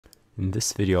In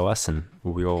this video lesson,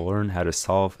 we will learn how to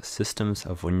solve systems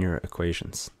of linear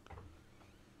equations.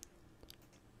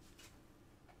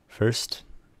 First,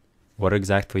 what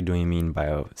exactly do we mean by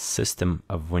a system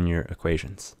of linear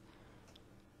equations?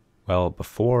 Well,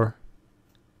 before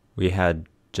we had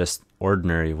just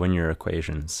ordinary linear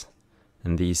equations,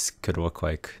 and these could look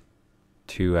like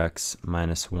 2x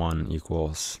minus 1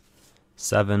 equals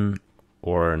 7,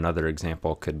 or another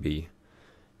example could be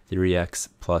 3x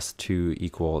plus 2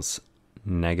 equals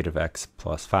negative x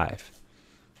plus 5.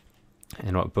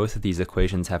 And what both of these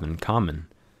equations have in common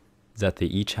is that they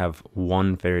each have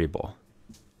one variable.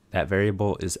 That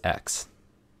variable is x.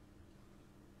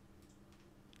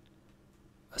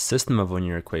 A system of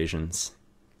linear equations,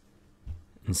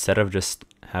 instead of just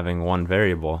having one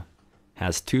variable,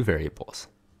 has two variables.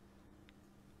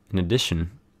 In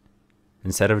addition,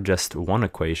 instead of just one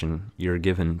equation, you're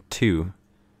given two,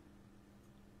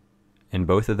 and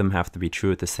both of them have to be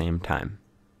true at the same time.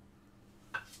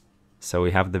 So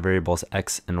we have the variables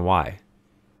x and y,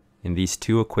 and these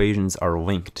two equations are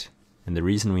linked, and the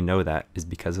reason we know that is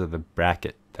because of the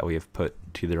bracket that we have put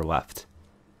to their left.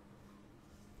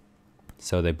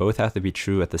 So they both have to be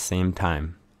true at the same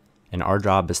time, and our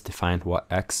job is to find what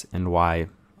x and y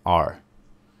are.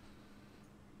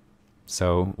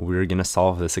 So we're going to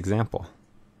solve this example.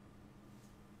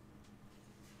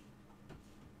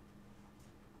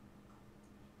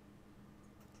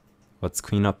 Let's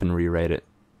clean up and rewrite it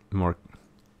more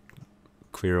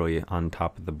clearly on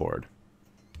top of the board.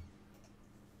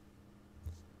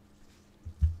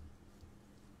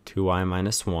 2y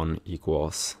minus 1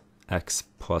 equals x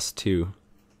plus 2,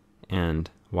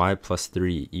 and y plus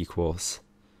 3 equals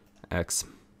x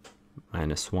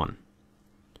minus 1.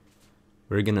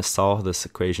 We're going to solve this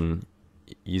equation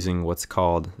using what's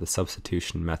called the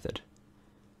substitution method.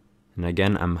 And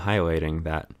again, I'm highlighting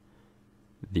that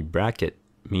the bracket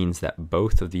means that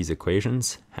both of these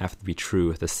equations have to be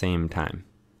true at the same time.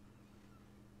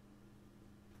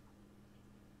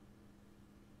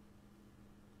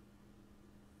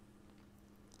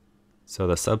 So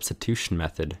the substitution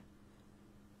method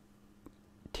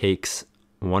takes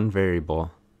one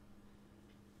variable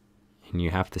and you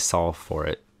have to solve for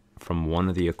it from one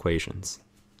of the equations.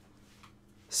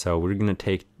 So we're going to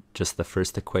take just the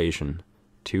first equation,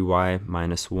 2y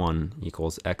minus 1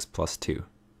 equals x plus 2.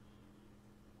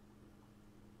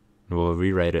 We'll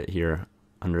rewrite it here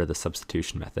under the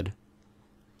substitution method.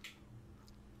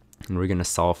 And we're going to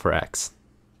solve for x.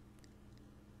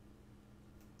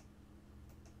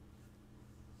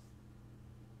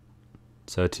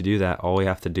 So to do that, all we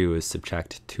have to do is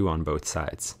subtract 2 on both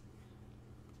sides.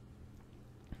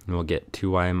 And we'll get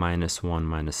 2y minus 1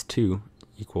 minus 2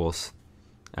 equals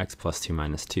x plus 2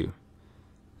 minus 2.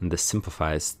 And this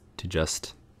simplifies to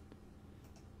just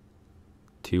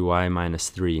 2y minus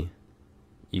 3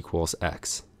 equals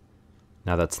x.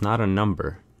 Now that's not a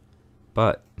number,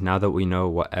 but now that we know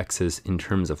what x is in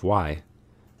terms of y,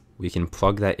 we can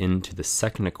plug that into the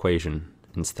second equation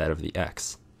instead of the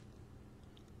x.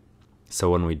 So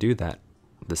when we do that,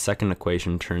 the second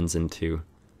equation turns into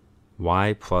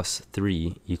y plus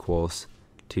 3 equals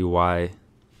 2y,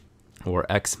 or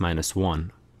x minus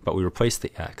 1, but we replace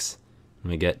the x,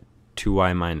 and we get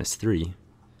 2y minus 3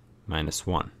 minus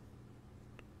 1.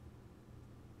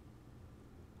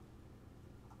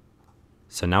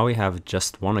 So now we have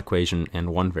just one equation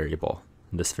and one variable.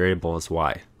 This variable is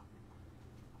y.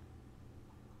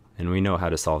 And we know how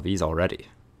to solve these already.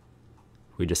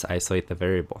 We just isolate the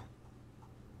variable.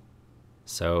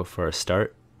 So for a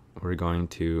start, we're going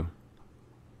to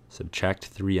subtract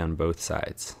 3 on both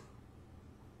sides.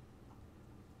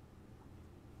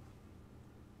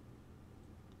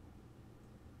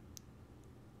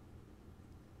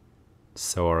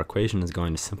 So our equation is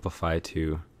going to simplify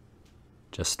to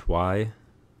just y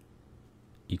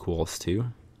equals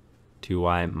to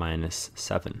 2y minus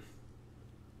 7.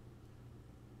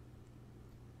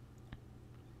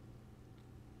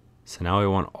 So now we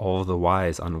want all the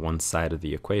y's on one side of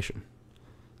the equation.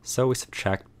 So we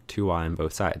subtract 2y on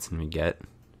both sides, and we get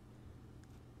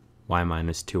y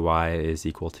minus 2y is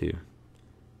equal to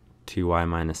 2y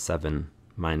minus 7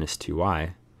 minus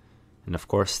 2y. And of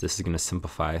course, this is going to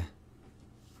simplify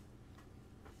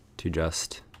to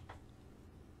just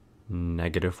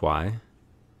negative y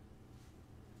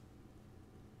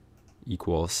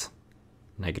equals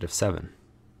negative 7.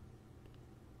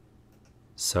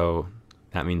 So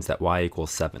that means that y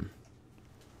equals 7.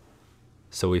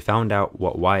 So we found out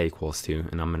what y equals to,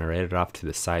 and I'm going to write it off to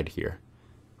the side here.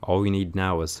 All we need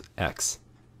now is x.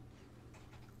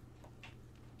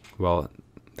 Well,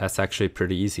 that's actually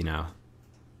pretty easy now.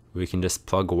 We can just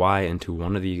plug y into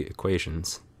one of the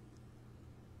equations,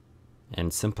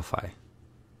 and simplify.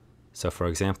 So for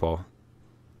example,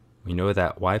 we know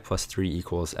that y plus 3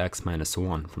 equals x minus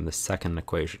 1 from the second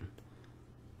equation.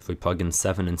 If we plug in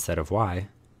 7 instead of y,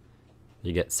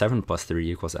 you get 7 plus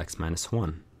 3 equals x minus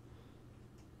 1.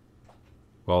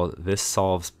 Well, this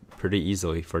solves pretty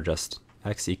easily for just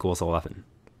x equals 11.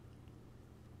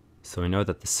 So we know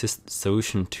that the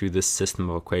solution to this system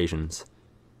of equations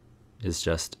is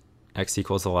just x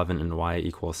equals 11 and y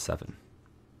equals 7.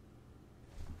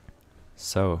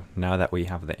 So now that we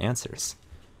have the answers,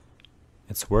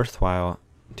 it's worthwhile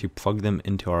to plug them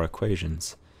into our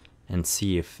equations and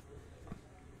see if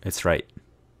it's right.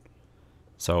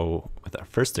 So with our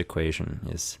first equation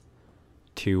is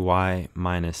 2y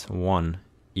minus 1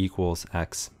 equals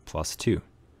x plus 2.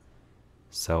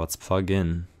 So let's plug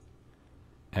in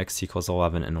x equals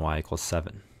 11 and y equals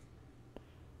 7.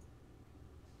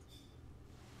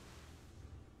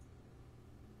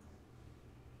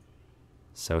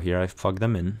 So here I've plugged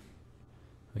them in.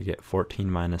 We get 14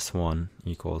 minus 1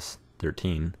 equals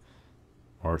 13,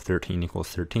 or 13 equals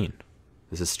 13.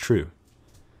 This is true.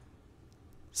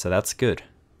 So that's good.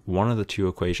 One of the two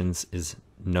equations is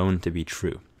known to be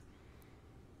true.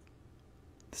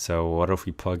 So what if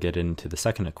we plug it into the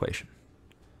second equation?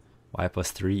 Y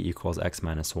plus 3 equals x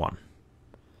minus 1.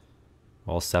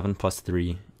 Well, 7 plus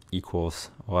 3 equals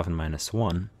 11 minus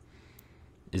 1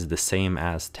 is the same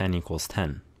as 10 equals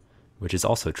 10, which is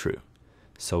also true.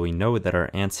 So we know that our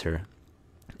answer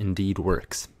indeed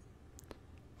works.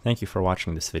 Thank you for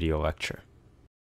watching this video lecture.